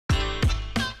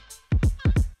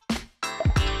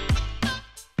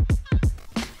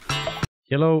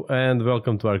Hello and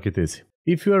welcome to Arkiteasy.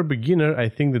 If you are a beginner, I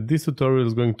think that this tutorial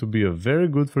is going to be very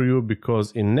good for you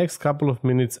because in next couple of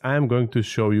minutes I am going to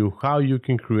show you how you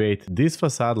can create this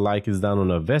facade like it's done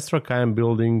on a Västra Kajen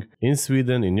building in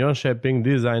Sweden in Jönköping,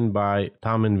 designed by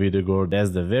Tham and Videgard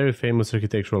as the very famous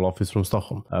architectural office from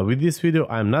Stockholm. With this video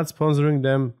I am not sponsoring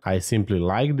them, I simply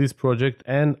like this project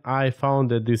and I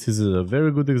found that this is a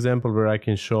very good example where I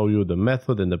can show you the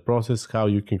method and the process how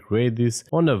you can create this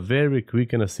on a very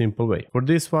quick and a simple way. For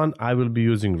this one I will be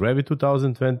using Revit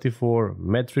 2024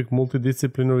 metric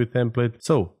multidisciplinary template,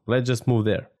 so let's just move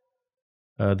there.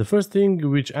 The first thing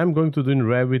which I'm going to do in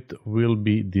Revit will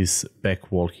be this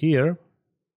back wall here.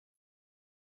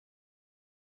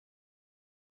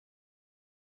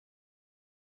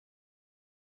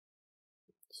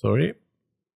 Sorry.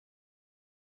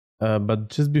 But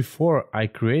just before I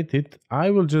create it,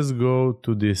 I will just go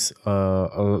to this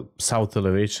south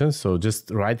elevation. So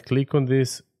just right click on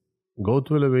this, go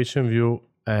to elevation view,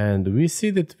 and we see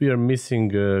that we are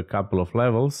missing a couple of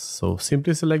levels. So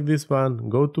simply select this one,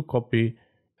 go to copy,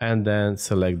 and then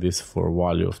select this for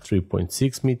value of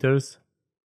 3.6 meters.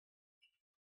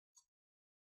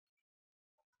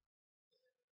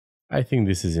 I think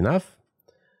this is enough.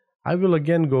 I will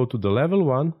again go to the level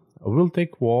 1, I will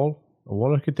take wall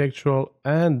architectural,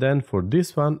 and then for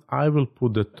this one I will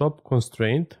put the top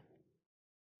constraint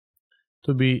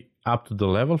to be up to the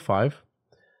level 5.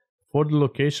 For the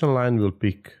location line we'll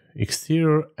pick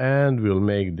exterior and we'll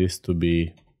make this to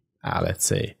be let's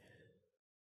say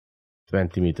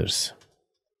 20 meters.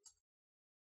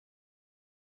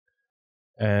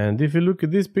 And if you look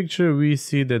at this picture, we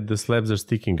see that the slabs are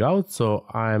sticking out, so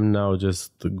I'm now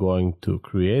just going to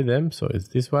create them. So it's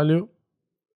this value.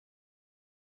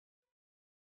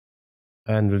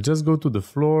 And we'll just go to the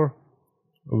floor.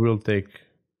 We'll take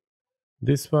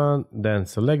this one, then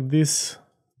select this,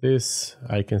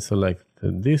 I can select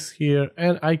this here,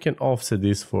 and I can offset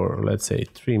this for, let's say,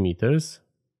 3 meters.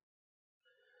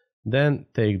 Then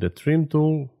take the trim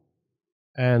tool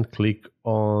and click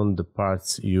on the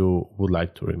parts you would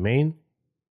like to remain.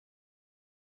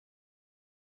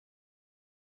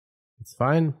 It's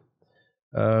fine.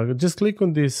 Just click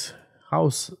on this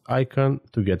house icon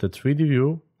to get a 3D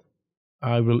view.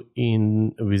 I will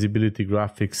in visibility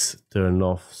graphics turn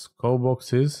off scope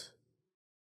boxes.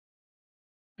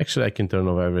 Actually, I can turn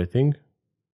off everything.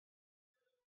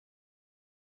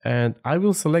 And I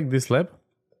will select this slab.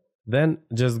 Then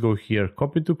just go here,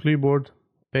 copy to clipboard,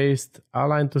 paste,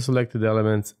 align to selected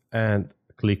elements, and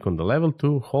click on the level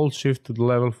 2, hold shift to the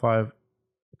level 5,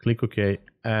 click OK,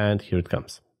 and here it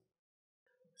comes.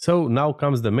 So now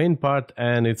comes the main part,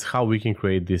 and it's how we can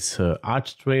create this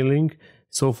arched railing.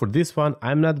 So for this one,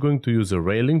 I'm not going to use a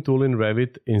railing tool in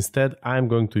Revit. Instead, I'm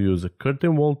going to use a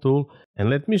curtain wall tool. And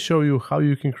let me show you how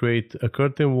you can create a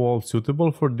curtain wall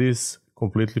suitable for this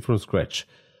completely from scratch.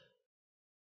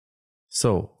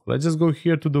 So let's just go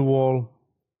here to the wall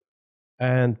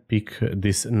and pick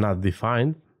this not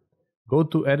defined. Go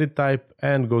to edit type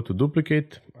and go to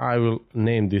duplicate. I will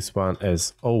name this one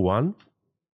as O1.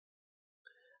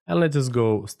 And let's just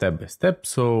go step by step.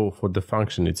 So for the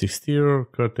function, it's exterior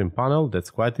curtain panel. That's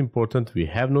quite important. We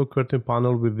have no curtain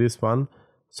panel with this one.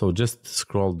 So just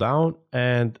scroll down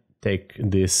and take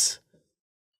this,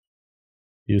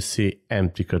 you see,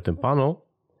 empty curtain panel.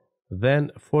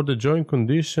 Then for the join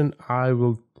condition, I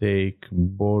will take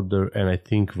border and I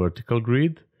think vertical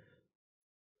grid.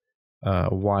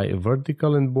 Why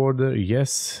vertical and border?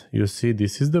 Yes, you see,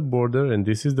 this is the border and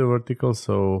this is the vertical.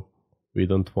 So we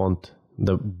don't want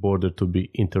the border to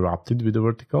be interrupted with the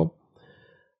vertical.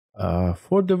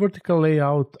 For the vertical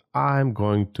layout, I'm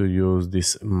going to use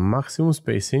this maximum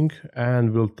spacing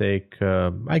and we'll take,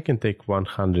 I can take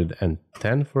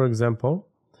 110 for example.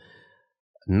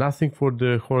 Nothing for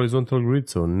the horizontal grid,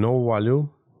 so no value,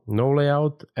 no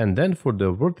layout. And then for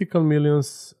the vertical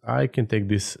millions, I can take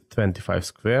this 25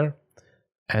 square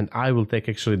and I will take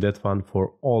actually that one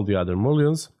for all the other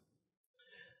mullions.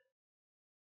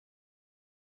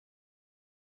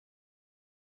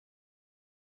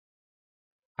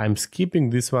 I'm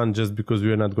skipping this one just because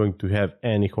we are not going to have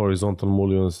any horizontal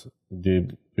mullions.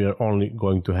 We are only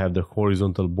going to have the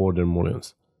horizontal border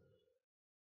mullions.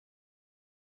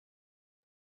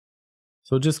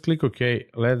 So just click OK.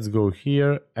 Let's go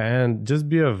here and just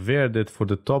be aware that for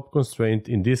the top constraint,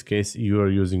 in this case, you are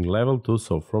using level 2.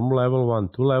 So from level 1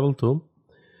 to level 2.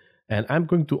 And I'm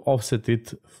going to offset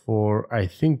it for, I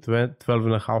think,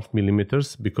 12.5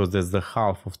 millimeters because that's the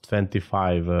half of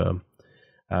 25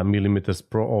 millimeters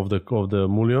of the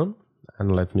mullion.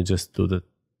 And let me just do the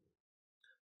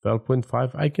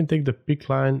 12.5. I can take the pick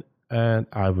line and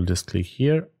I will just click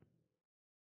here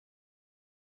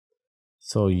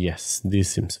So yes,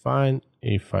 this seems fine.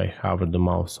 If I hover the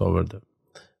mouse over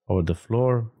the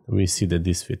floor, we see that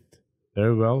this fits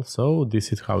very well. So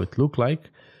this is how it looks like.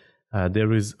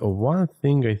 There is one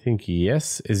thing I think,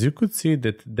 yes, as you could see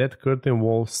that curtain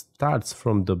wall starts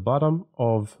from the bottom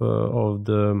of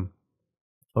the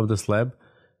slab,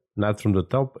 not from the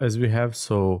top as we have.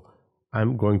 So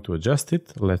I'm going to adjust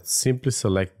it. Let's simply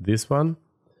select this one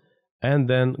and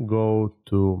then go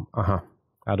to,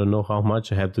 I don't know how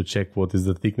much, I have to check what is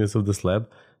the thickness of the slab.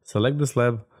 Select the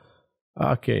slab.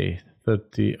 Okay,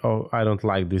 30. Oh, I don't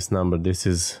like this number. This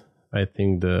is, I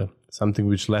think, something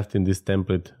which left in this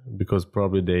template, because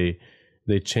probably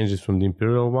they changed it from the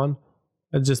imperial one.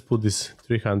 Let's just put this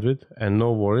 300, and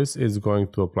no worries, it's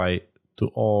going to apply to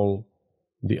all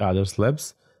the other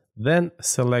slabs. Then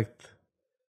select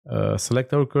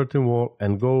our curtain wall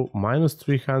and go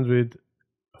 -300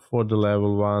 for the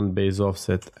level 1 base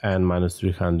offset and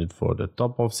 -300 for the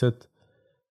top offset,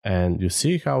 and you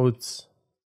see how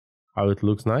it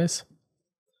looks nice.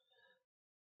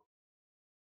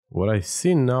 What I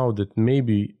see now, that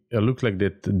maybe it looks like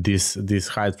that this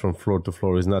height from floor to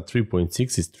floor is not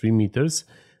 3.6, it's 3 meters.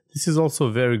 This is also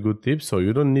a very good tip, so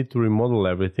you don't need to remodel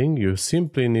everything. You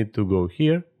simply need to go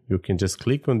here. You can just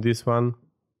click on this one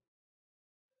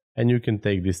and you can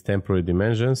take these temporary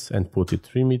dimensions and put it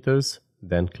 3 meters.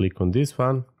 Then click on this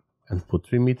one and put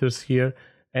 3 meters here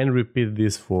and repeat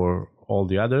this for all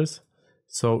the others.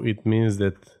 So it means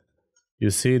that you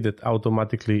see that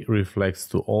automatically reflects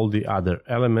to all the other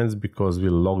elements because we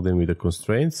log them with the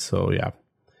constraints. So yeah,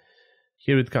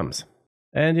 here it comes.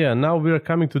 And yeah, now we are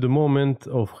coming to the moment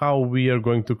of how we are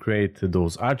going to create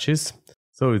those arches.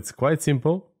 So it's quite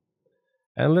simple.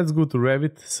 And let's go to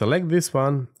Revit, select this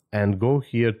one and go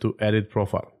here to edit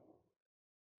profile.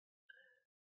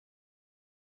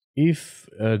 If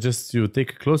just you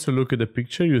take a closer look at the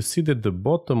picture, you see that the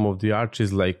bottom of the arch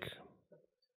is like,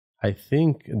 I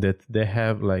think that they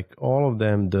have like all of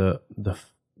them,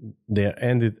 they're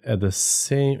ended at the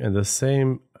same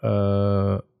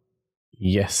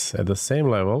yes, at the same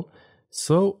level.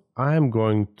 So I'm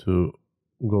going to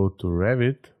go to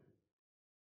Revit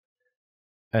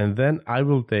and then I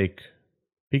will take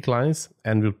pick lines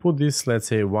and we'll put this, let's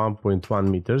say 1.1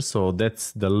 meters. So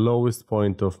that's the lowest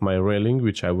point of my railing,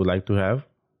 which I would like to have,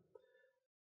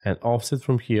 and offset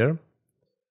from here.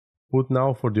 Put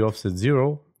now for the offset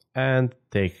 0. And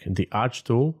take the arch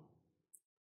tool,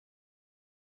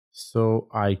 so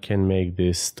I can make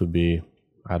this to be,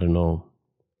 I don't know,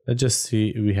 let's just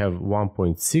see, we have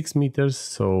 1.6 meters,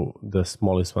 so the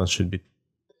smallest one should be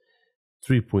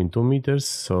 3.2 meters.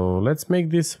 So let's make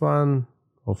this one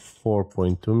of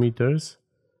 4.2 meters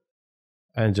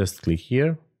and just click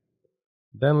here.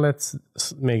 Then let's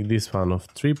make this one of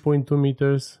 3.2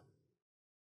 meters.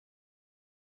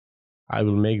 I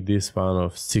will make this one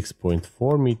of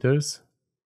 6.4 meters.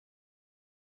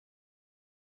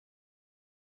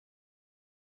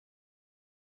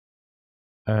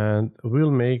 And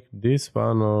we'll make this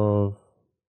one of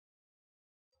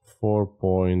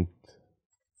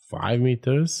 4.5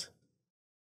 meters.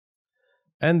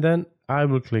 And then I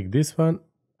will click this one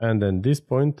and then this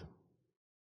point.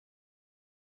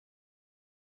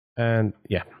 And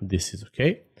yeah, this is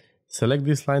okay. Select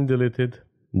this line deleted,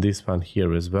 this one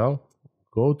here as well.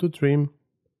 Go to trim,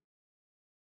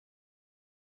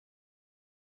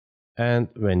 and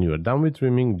when you are done with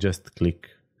trimming, just click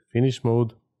finish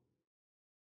mode.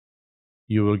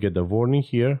 You will get a warning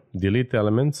here, delete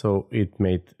element. So it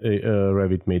made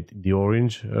Revit made the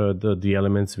orange the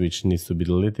elements which needs to be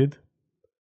deleted.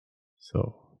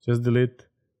 So just delete,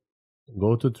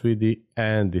 go to 3D,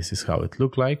 and this is how it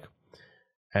look like.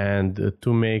 And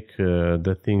to make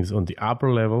the things on the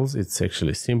upper levels, it's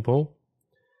actually simple.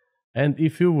 And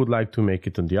if you would like to make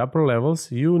it on the upper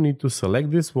levels, you need to select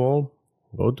this wall,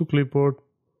 go to clipboard,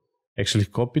 actually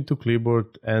copy to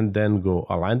clipboard, and then go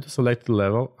align to selected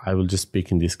level. I will just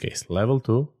pick in this case level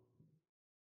 2.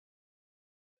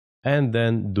 And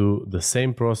then do the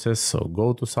same process. So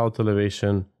go to south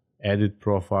elevation, edit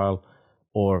profile,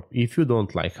 or if you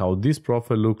don't like how this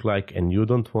profile look like and you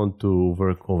don't want to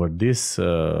work over this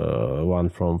one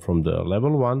from the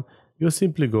level 1, you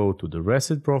simply go to the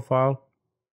reset profile.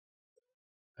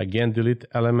 Again, delete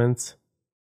elements,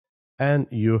 and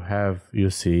you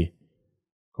see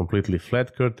completely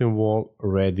flat curtain wall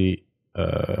ready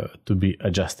to be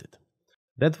adjusted.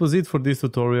 That was it for this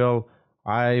tutorial.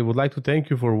 I would like to thank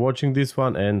you for watching this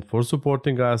one and for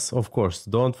supporting us. Of course,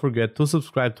 don't forget to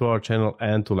subscribe to our channel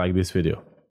and to like this video.